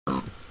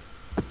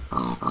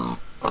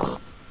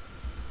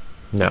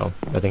No,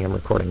 I think I'm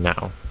recording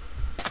now.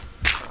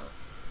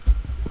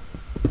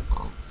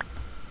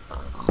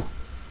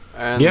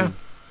 And Yeah.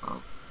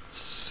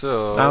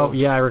 so... Oh,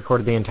 yeah, I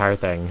recorded the entire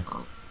thing.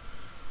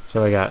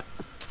 So I got...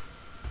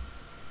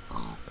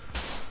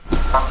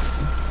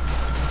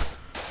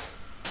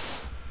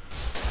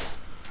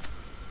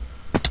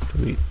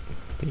 Delete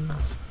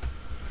these.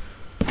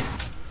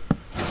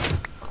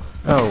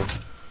 Oh.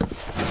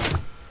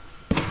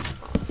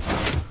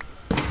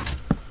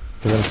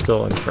 Because I'm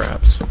still in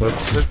traps.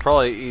 Whoops. There's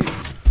probably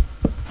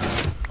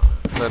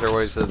better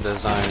ways of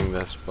designing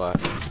this, but...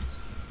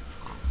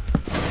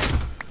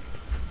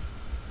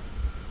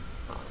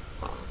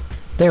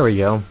 There we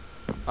go.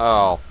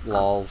 Oh,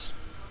 lols.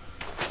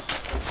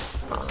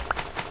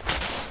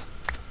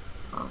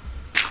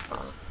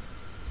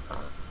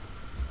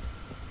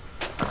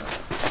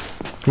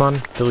 Come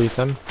on, delete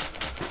them.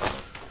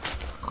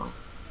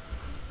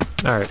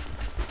 Alright.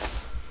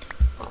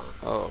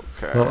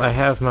 Okay. Well, I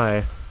have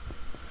my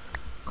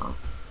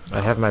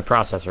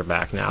processor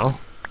back now.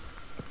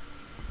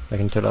 I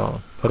can put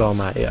all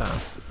my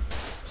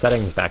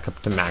settings back up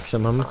to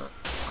maximum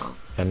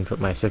and put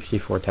my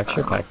 64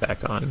 texture pack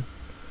back on.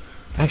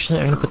 Actually,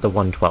 I'm gonna put the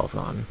 112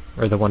 on,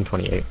 or the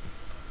 128,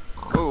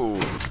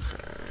 Okay.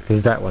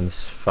 because that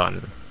one's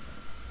fun.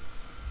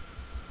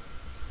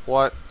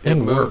 What? It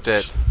And moved works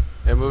it.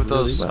 It moved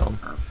really those well.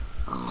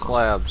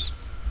 slabs.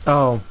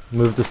 Oh,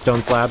 move the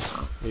stone slabs?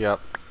 Yep.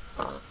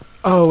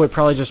 Oh, it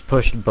probably just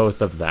pushed both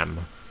of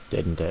them,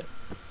 didn't it?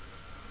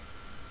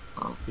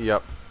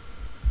 Yep.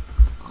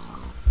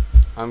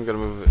 I'm gonna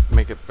move it,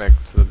 make it back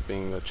to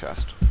being the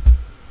chest.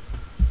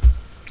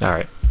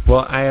 Alright.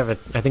 Well, I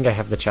think I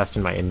have the chest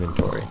in my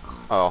inventory.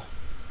 Oh.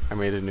 I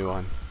made a new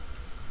one.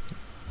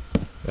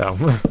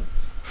 Oh.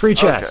 Free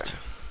chest!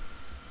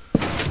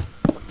 Okay.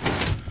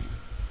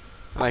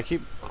 And I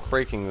keep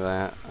breaking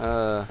that.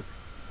 I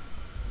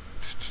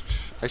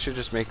should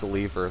just make a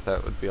lever.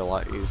 That would be a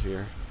lot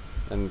easier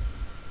than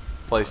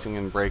placing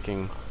and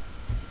breaking.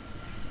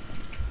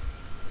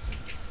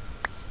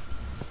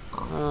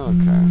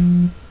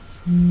 Okay.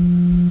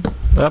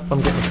 Oh,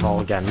 I'm getting a call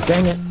again.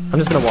 Dang it! I'm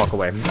just gonna walk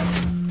away.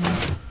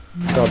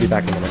 So I'll be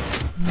back in a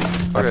minute.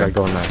 After Okay. I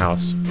go in my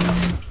house.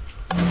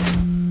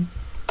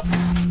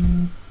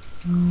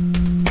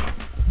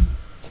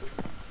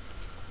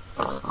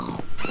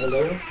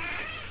 Hello?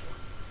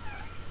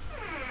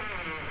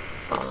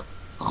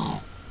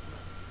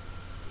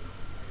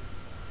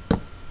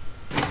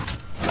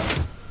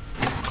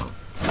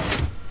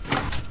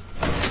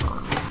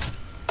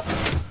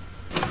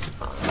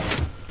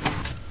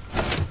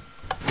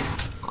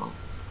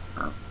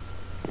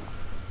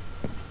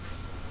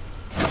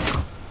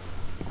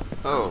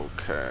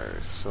 Okay,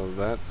 so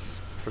that's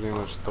pretty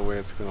much the way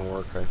it's gonna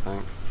work, I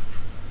think.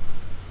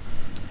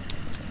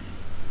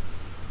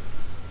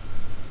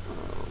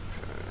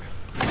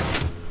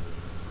 Okay.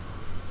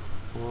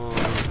 One,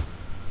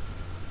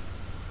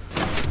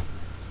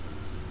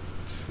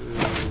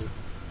 two.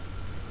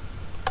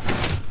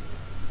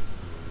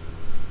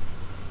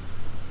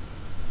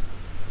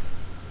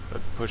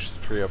 I'd push the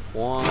tree up.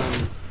 1,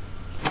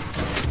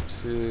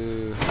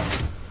 2,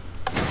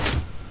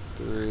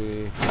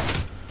 3,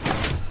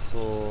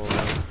 4,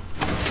 5,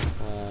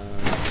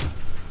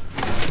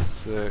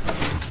 6.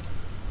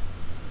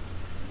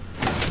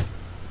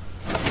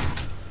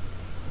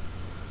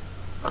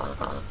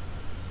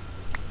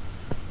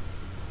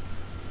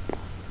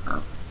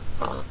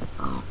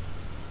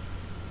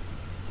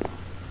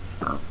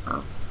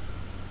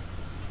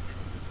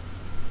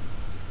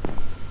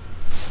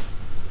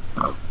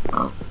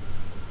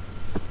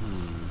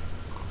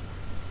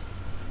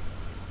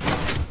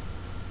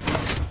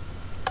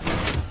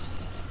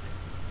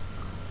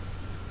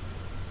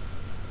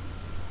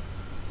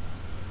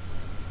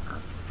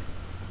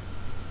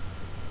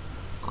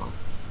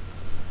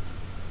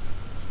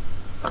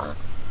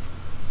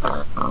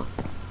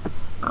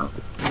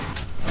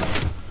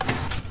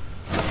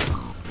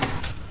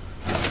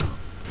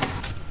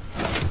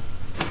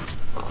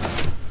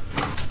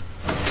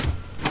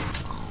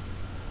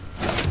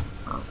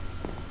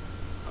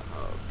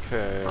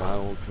 Okay, I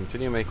will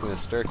continue making the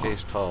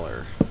staircase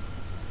taller.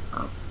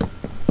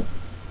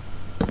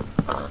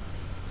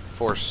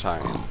 For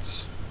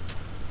science.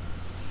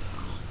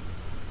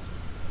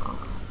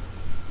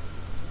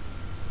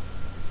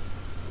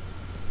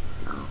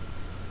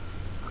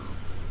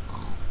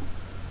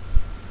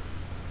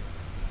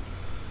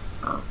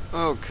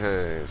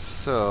 Okay,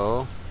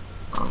 so...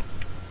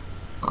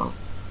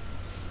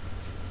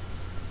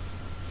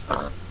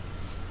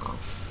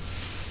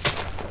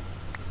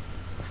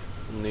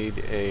 need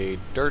a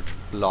dirt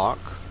block.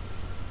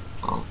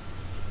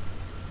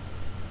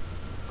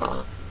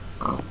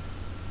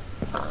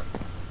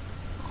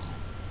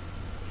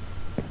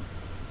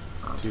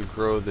 To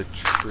grow the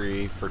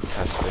tree for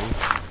testing.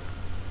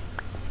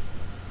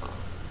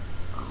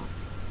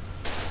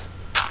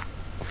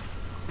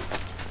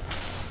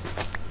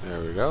 There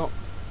we go.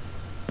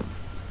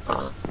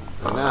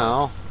 And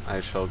now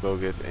I shall go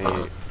get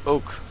a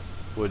oak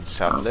wood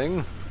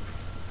sapling.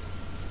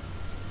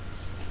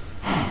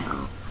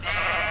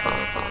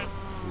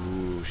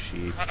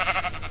 sheep.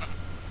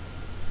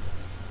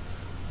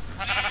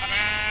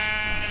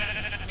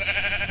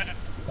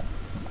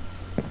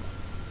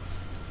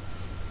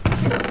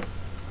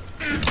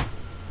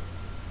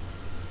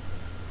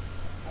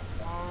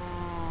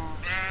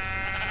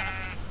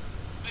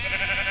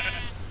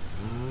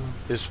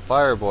 Is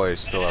Fireboy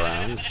still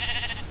around?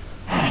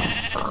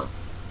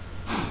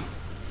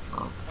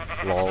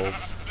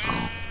 Lols.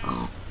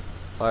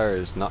 Fire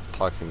is not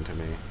talking to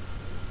me.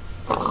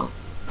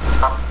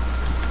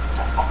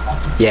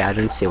 Yeah, I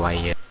don't see why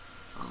you.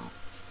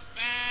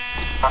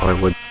 Or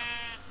would.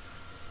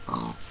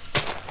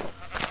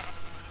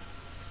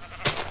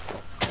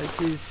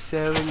 It is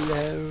so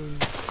alone.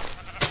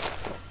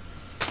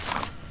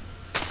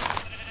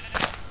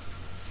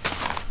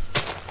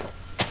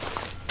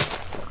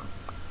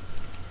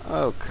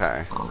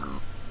 Okay.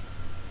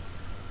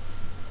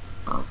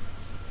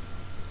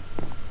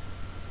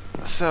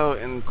 So,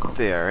 in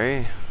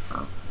theory,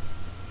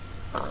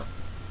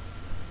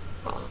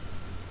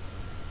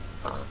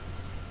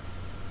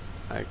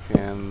 I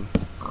can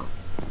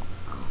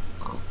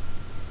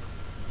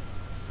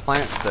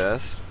plant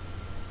this,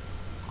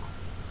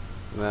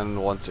 and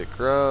then once it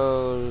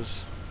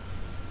grows,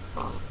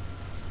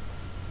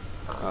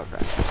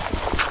 okay,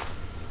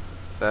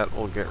 that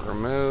will get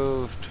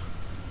removed.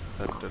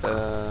 Da, da,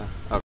 da. Okay.